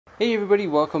Hey everybody,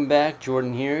 welcome back.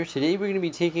 Jordan here. Today we're going to be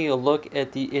taking a look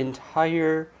at the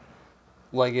entire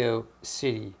Lego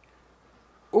City.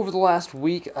 Over the last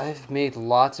week I've made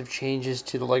lots of changes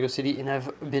to the Lego City and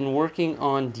I've been working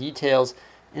on details,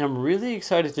 and I'm really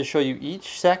excited to show you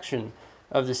each section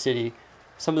of the city,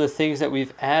 some of the things that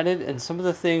we've added and some of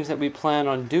the things that we plan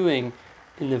on doing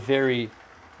in the very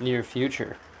near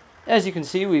future. As you can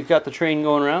see, we've got the train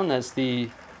going around. That's the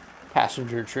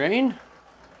passenger train.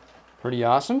 Pretty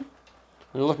awesome.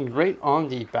 And looking great on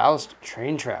the ballast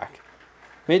train track.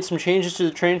 Made some changes to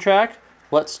the train track.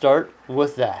 Let's start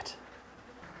with that.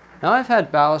 Now, I've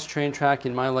had ballast train track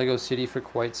in my Lego City for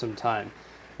quite some time.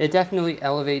 It definitely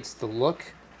elevates the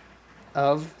look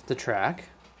of the track.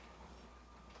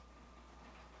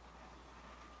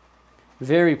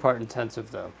 Very part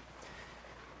intensive though.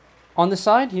 On the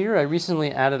side here, I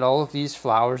recently added all of these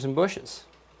flowers and bushes.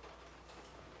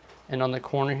 And on the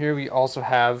corner here, we also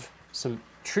have some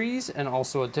trees and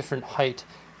also a different height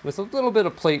with a little bit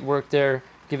of plate work there,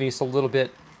 giving us a little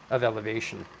bit of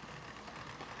elevation.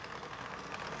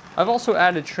 I've also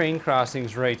added train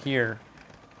crossings right here.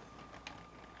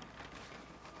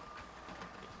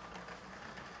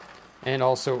 And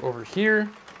also over here.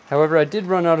 However, I did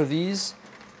run out of these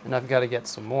and I've got to get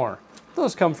some more.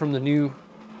 Those come from the new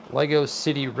Lego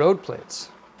City road plates.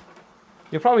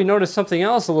 You'll probably notice something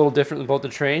else a little different about the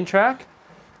train track.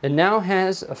 It now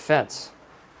has a fence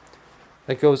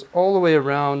that goes all the way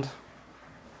around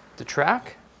the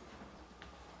track,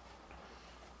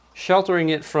 sheltering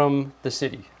it from the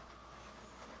city.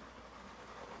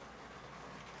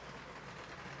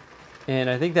 And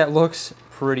I think that looks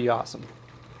pretty awesome.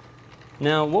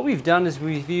 Now, what we've done is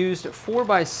we've used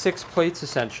 4x6 plates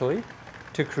essentially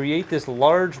to create this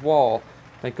large wall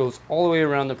that goes all the way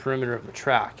around the perimeter of the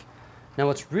track. Now,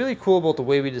 what's really cool about the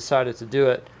way we decided to do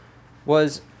it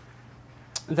was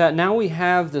that now we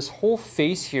have this whole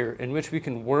face here in which we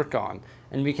can work on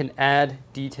and we can add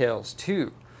details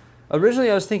to.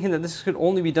 Originally I was thinking that this could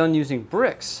only be done using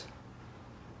bricks,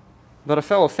 but a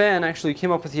fellow fan actually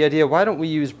came up with the idea, why don't we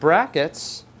use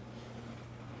brackets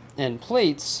and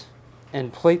plates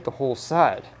and plate the whole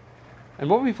side? And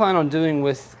what we plan on doing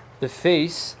with the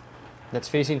face that's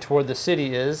facing toward the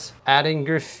city is adding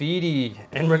graffiti.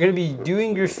 And we're going to be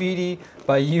doing graffiti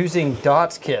by using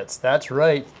dots kits. That's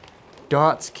right,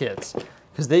 dots kits,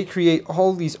 because they create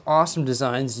all these awesome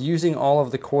designs using all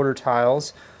of the quarter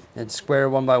tiles and square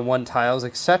 1x1 tiles,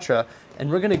 etc. And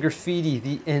we're going to graffiti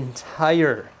the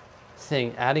entire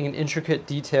thing, adding an intricate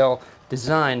detail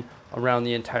design around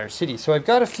the entire city. So I've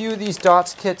got a few of these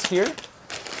dots kits here.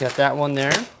 Got that one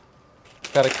there.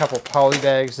 Got a couple poly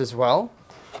bags as well.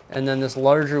 And then this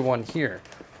larger one here.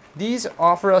 These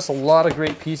offer us a lot of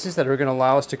great pieces that are going to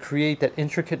allow us to create that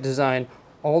intricate design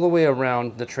all the way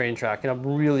around the train track, and I'm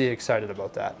really excited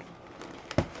about that.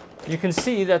 You can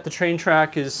see that the train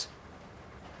track is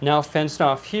now fenced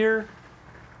off here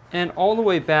and all the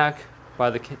way back by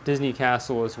the Disney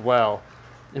Castle as well.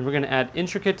 And we're going to add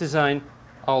intricate design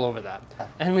all over that.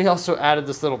 And we also added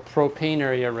this little propane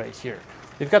area right here.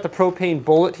 We've got the propane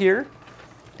bullet here,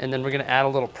 and then we're going to add a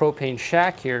little propane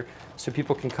shack here so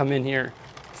people can come in here,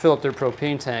 fill up their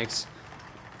propane tanks.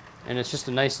 And it's just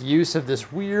a nice use of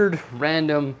this weird,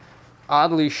 random,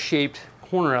 oddly shaped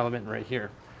corner element right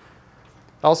here.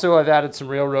 Also, I've added some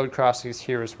railroad crossings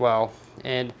here as well.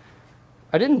 And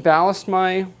I didn't ballast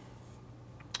my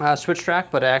switch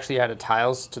track, but I actually added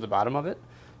tiles to the bottom of it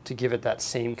to give it that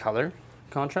same color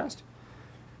contrast.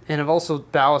 And I've also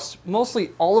ballasted mostly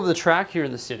all of the track here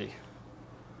in the city.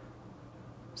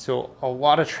 So a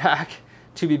lot of track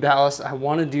to be ballast. I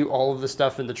want to do all of the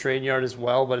stuff in the train yard as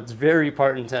well, but it's very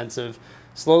part intensive.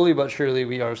 Slowly but surely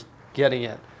we are getting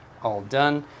it all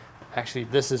done. Actually,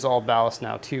 this is all ballast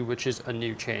now too, which is a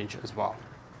new change as well.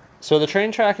 So the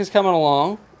train track is coming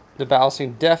along. The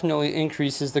ballasting definitely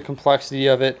increases the complexity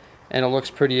of it, and it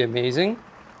looks pretty amazing.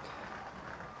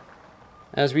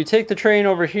 As we take the train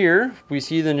over here, we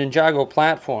see the Ninjago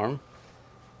platform.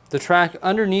 The track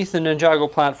underneath the Ninjago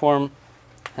platform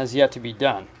has yet to be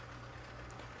done.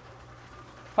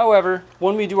 However,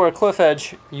 when we do our cliff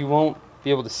edge, you won't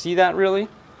be able to see that really.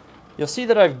 You'll see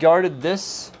that I've guarded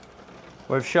this,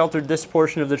 or I've sheltered this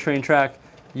portion of the train track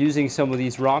using some of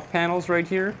these rock panels right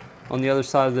here on the other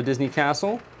side of the Disney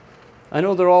Castle. I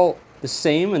know they're all the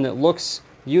same and it looks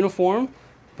uniform,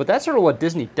 but that's sort of what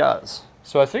Disney does.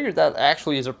 So I figured that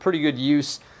actually is a pretty good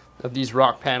use of these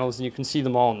rock panels, and you can see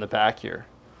them all in the back here.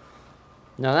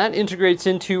 Now that integrates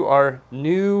into our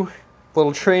new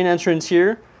little train entrance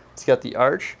here. It's got the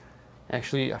arch.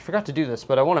 Actually, I forgot to do this,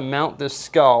 but I want to mount this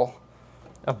skull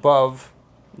above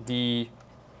the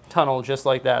tunnel just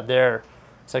like that there,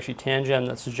 It's actually Tangem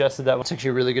that suggested that. It's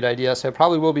actually a really good idea, so I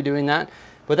probably will be doing that.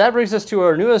 But that brings us to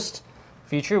our newest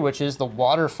feature, which is the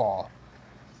waterfall.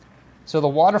 So the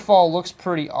waterfall looks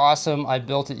pretty awesome. I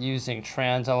built it using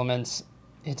trans elements.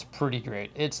 It's pretty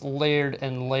great. It's layered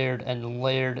and layered and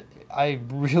layered. I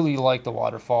really like the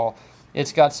waterfall.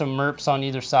 It's got some MERPs on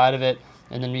either side of it,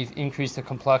 and then we've increased the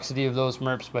complexity of those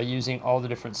MERPs by using all the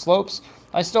different slopes.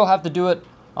 I still have to do it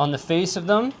on the face of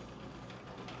them,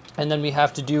 and then we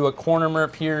have to do a corner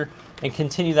MERP here and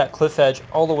continue that cliff edge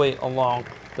all the way along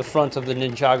the front of the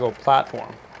Ninjago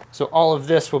platform. So all of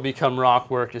this will become rock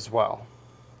work as well.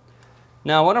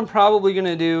 Now what I'm probably going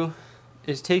to do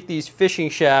is take these fishing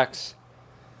shacks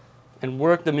and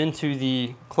work them into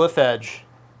the cliff edge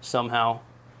somehow.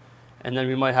 And then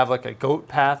we might have like a goat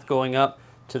path going up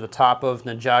to the top of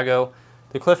Ninjago.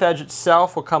 The cliff edge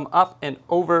itself will come up and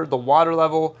over the water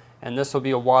level, and this will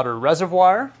be a water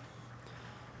reservoir.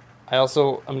 I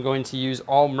also am going to use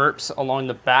all MERPs along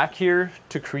the back here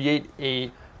to create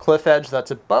a cliff edge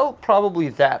that's about probably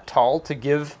that tall to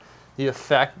give the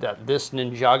effect that this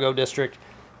Ninjago district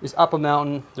is up a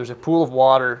mountain. There's a pool of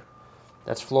water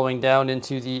that's flowing down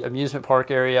into the amusement park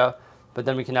area, but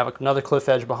then we can have another cliff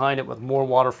edge behind it with more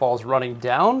waterfalls running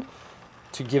down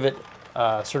to give it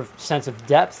a sort of sense of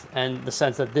depth and the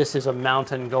sense that this is a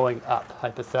mountain going up,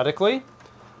 hypothetically.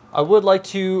 I would like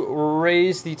to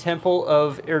raise the temple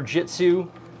of Erjitsu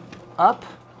up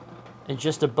and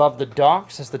just above the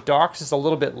docks, as the docks is a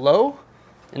little bit low,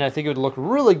 and I think it would look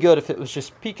really good if it was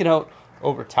just peeking out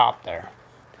over top there.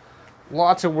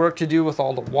 Lots of work to do with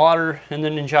all the water in the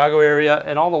Ninjago area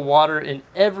and all the water in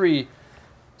every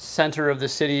center of the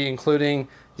city, including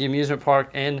the amusement park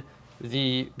and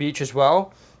the beach as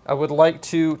well. I would like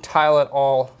to tile it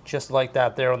all just like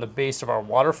that there on the base of our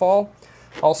waterfall.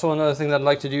 Also, another thing that I'd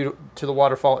like to do to the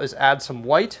waterfall is add some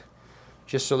white,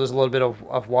 just so there's a little bit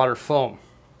of water foam.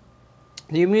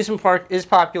 The amusement park is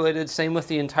populated, same with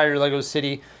the entire Lego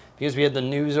City, because we had the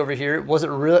news over here. Was it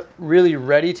really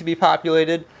ready to be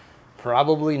populated?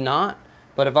 Probably not,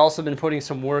 but I've also been putting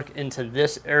some work into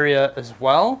this area as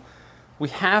well. We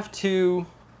have to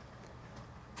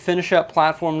finish up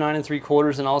platform 9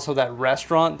 3/4 and also that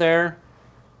restaurant there.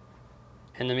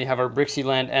 And then we have our Bricksie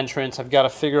Land entrance. I've got to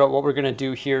figure out what we're going to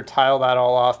do here, tile that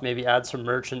all off, maybe add some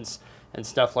merchants and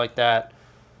stuff like that.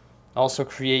 Also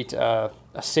create a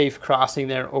safe crossing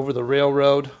there over the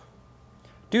railroad.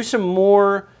 Do some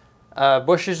more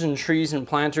bushes and trees and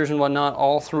planters and whatnot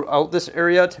all throughout this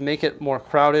area to make it more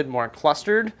crowded, more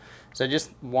clustered. So I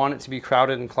just want it to be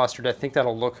crowded and clustered. I think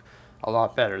that'll look a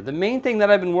lot better. The main thing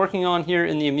that I've been working on here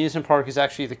in the amusement park is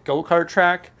actually the go-kart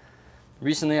track.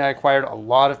 Recently I acquired a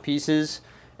lot of pieces,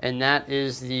 and that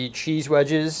is the cheese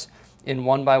wedges in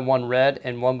 1x1 red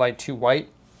and 1x2 white,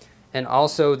 and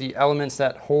also the elements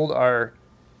that hold our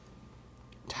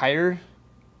tire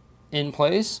in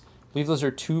place. I believe those are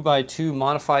 2x2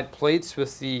 modified plates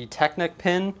with the Technic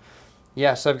pin.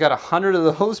 Yeah, so I've got 100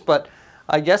 of those, but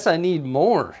I guess I need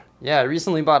more. Yeah, I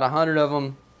recently bought 100 of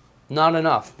them. Not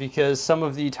enough, because some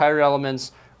of the tire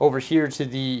elements over here to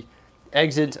the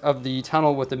exit of the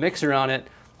tunnel with the mixer on it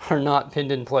are not pinned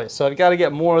in place. So I've got to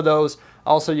get more of those.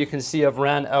 Also, you can see I've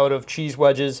ran out of cheese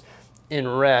wedges in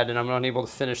red, and I'm not able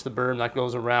to finish the berm that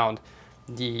goes around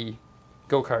the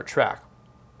go-kart track.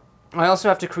 I also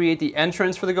have to create the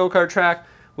entrance for the go-kart track,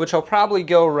 which I'll probably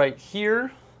go right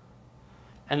here.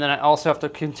 And then I also have to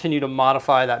continue to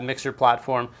modify that mixer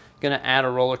platform. Going to add a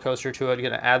roller coaster to it,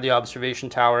 going to add the observation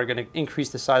tower, going to increase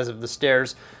the size of the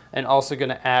stairs, and also going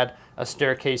to add a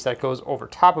staircase that goes over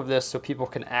top of this so people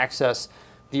can access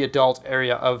the adult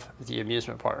area of the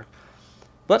amusement park.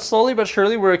 But slowly but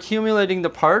surely we're accumulating the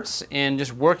parts and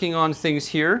just working on things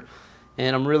here,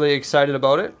 and I'm really excited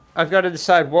about it. I've got to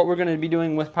decide what we're going to be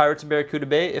doing with Pirates of Barracuda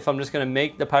Bay, if I'm just going to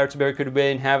make the Pirates of Barracuda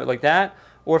Bay and have it like that,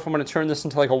 or if I'm going to turn this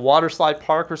into like a water slide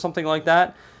park or something like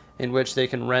that, in which they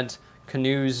can rent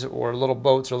canoes or little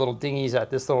boats or little dinghies at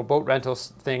this little boat rental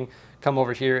thing, come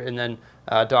over here and then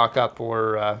dock up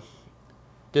or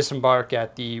disembark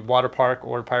at the water park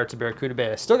or Pirates of Barracuda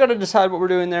Bay. I still got to decide what we're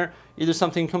doing there, either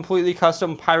something completely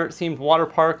custom pirate themed water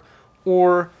park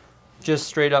or just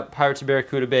straight up Pirates of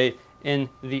Barracuda Bay in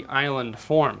the island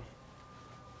form.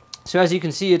 So as you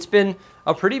can see, it's been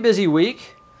a pretty busy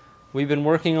week. We've been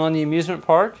working on the amusement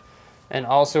park and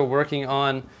also working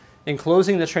on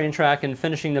enclosing the train track and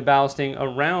finishing the ballasting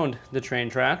around the train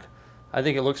track. I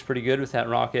think it looks pretty good with that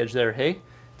rock edge there, hey?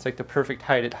 It's like the perfect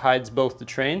height. It hides both the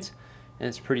trains, and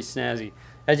it's pretty snazzy.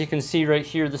 As you can see right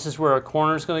here, this is where our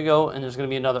corner is going to go, and there's going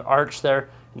to be another arch there,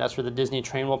 and that's where the Disney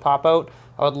train will pop out.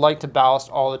 I would like to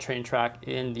ballast all the train track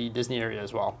in the Disney area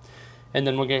as well. And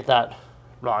then we'll get that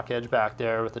rock edge back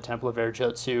there with the Temple of Air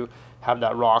Jutsu, have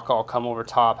that rock all come over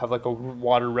top, have like a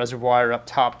water reservoir up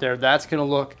top there. That's gonna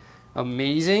look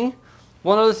amazing.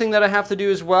 One other thing that I have to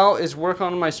do as well is work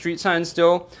on my street signs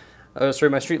still,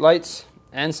 my street lights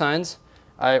and signs.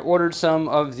 I ordered some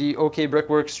of the OK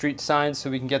Brickworks street signs so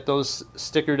we can get those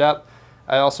stickered up.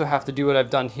 I also have to do what I've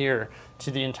done here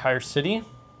to the entire city.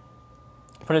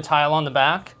 Put a tile on the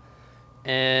back,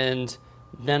 and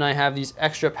then I have these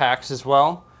extra packs as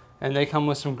well, and they come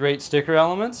with some great sticker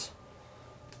elements,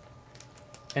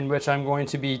 in which I'm going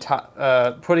to be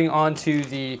putting onto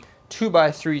the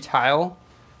 2x3 tile,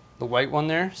 the white one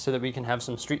there, so that we can have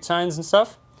some street signs and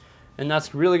stuff. And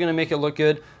that's really going to make it look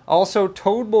good. Also,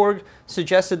 Toadborg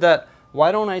suggested that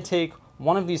why don't I take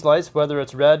one of these lights, whether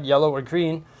it's red, yellow, or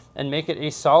green, and make it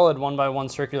a solid 1x1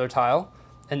 circular tile,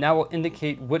 and that will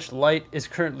indicate which light is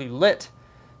currently lit,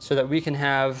 so that we can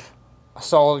have a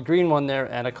solid green one there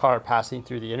and a car passing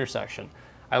through the intersection.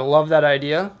 I love that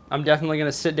idea. I'm definitely going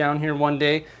to sit down here one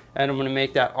day and I'm going to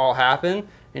make that all happen,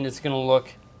 and it's going to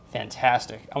look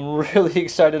fantastic. I'm really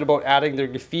excited about adding the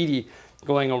graffiti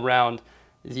going around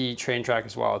the train track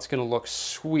as well. It's going to look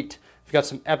sweet. We've got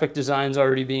some epic designs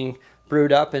already being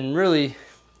brewed up, and really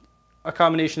a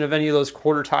combination of any of those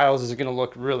quarter tiles is going to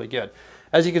look really good.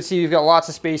 As you can see, we've got lots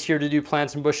of space here to do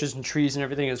plants and bushes and trees and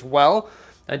everything as well.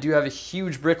 I do have a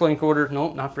huge Bricklink order.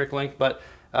 No, not Bricklink, but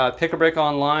Pick a Brick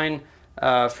online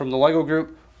from the Lego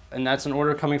group, and that's an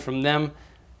order coming from them.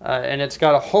 And it's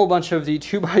got a whole bunch of the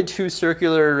 2x2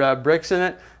 circular bricks in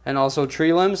it, and also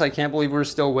tree limbs. I can't believe we're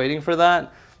still waiting for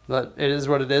that, but it is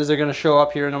what it is. They're going to show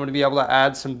up here, and I'm going to be able to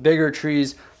add some bigger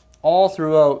trees all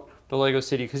throughout the Lego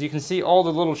City, because you can see all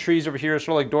the little trees over here are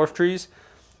sort of like dwarf trees.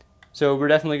 So we're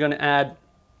definitely going to add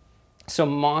some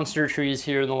monster trees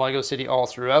here in the Lego City all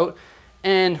throughout.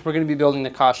 And we're going to be building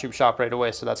the costume shop right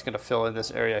away, so that's going to fill in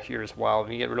this area here as well.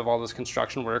 We get rid of all those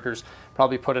construction workers,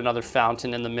 probably put another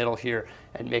fountain in the middle here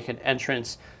and make an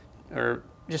entrance, or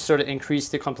just sort of increase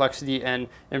the complexity and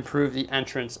improve the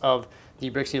entrance of the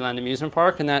Bricksie Land Amusement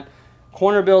Park. And that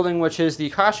corner building, which is the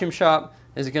costume shop,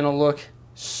 is going to look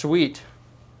sweet.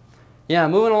 Yeah,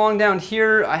 moving along down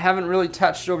here, I haven't really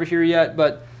touched over here yet,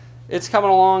 but it's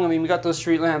coming along. I mean, we got those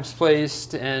street lamps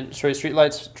placed, and street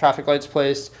lights, traffic lights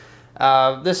placed.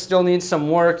 This still needs some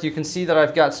work. You can see that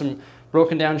I've got some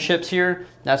broken down ships here.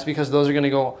 That's because those are going to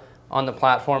go on the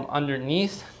platform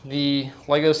underneath the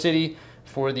Lego City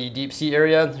for the deep sea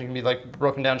area. There's going to be like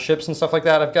broken down ships and stuff like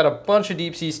that. I've got a bunch of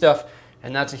deep sea stuff,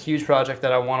 and that's a huge project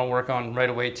that I want to work on right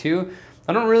away too.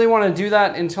 I don't really want to do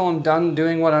that until I'm done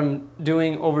doing what I'm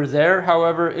doing over there.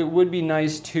 However, it would be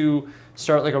nice to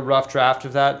start like a rough draft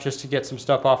of that, just to get some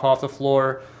stuff off the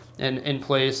floor and in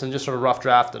place, and just sort of rough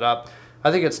draft it up. I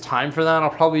think it's time for that.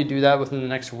 I'll probably do that within the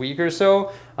next week or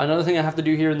so. Another thing I have to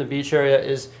do here in the beach area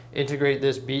is integrate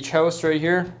this beach house right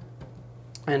here.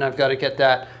 And I've got to get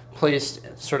that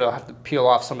placed, sort of have to peel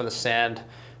off some of the sand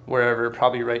wherever,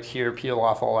 probably right here, peel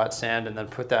off all that sand and then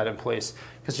put that in place,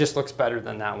 because it just looks better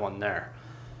than that one there.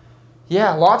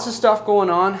 Yeah, lots of stuff going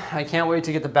on. I can't wait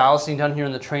to get the ballasting done here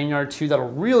in the train yard too. That'll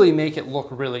really make it look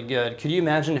really good. Could you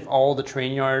imagine if all the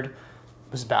train yard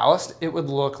was ballast? It would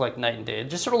look like night and day. It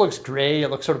just sort of looks gray. It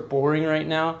looks sort of boring right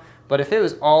now. But if it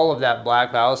was all of that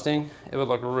black ballasting, it would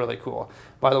look really cool.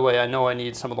 By the way, I know I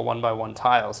need some of the 1x1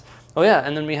 tiles. Oh yeah,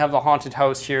 and then we have the haunted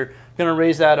house here. I'm gonna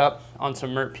raise that up on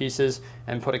some mert pieces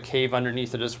and put a cave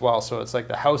underneath it as well. So it's like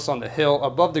the house on the hill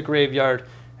above the graveyard,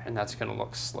 and that's gonna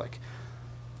look slick.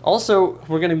 Also,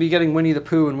 we're going to be getting Winnie the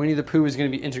Pooh, and Winnie the Pooh is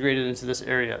going to be integrated into this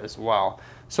area as well.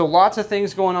 So lots of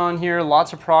things going on here,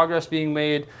 lots of progress being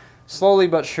made, slowly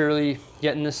but surely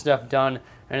getting this stuff done,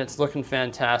 and it's looking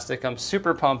fantastic. I'm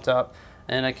super pumped up,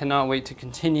 and I cannot wait to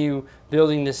continue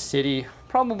building this city.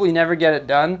 Probably never get it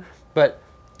done, but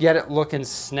get it looking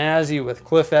snazzy with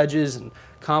cliff edges and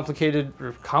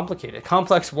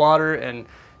complex water, and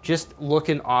just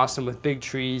looking awesome with big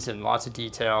trees and lots of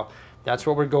detail. That's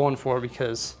what we're going for,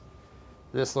 because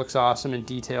this looks awesome and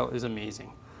detail is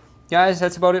amazing. Guys,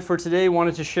 that's about it for today.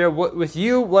 Wanted to share with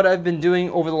you what I've been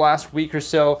doing over the last week or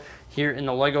so here in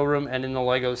the Lego room and in the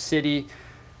Lego City.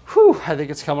 Whew, I think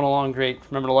it's coming along great.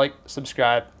 Remember to like,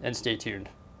 subscribe, and stay tuned.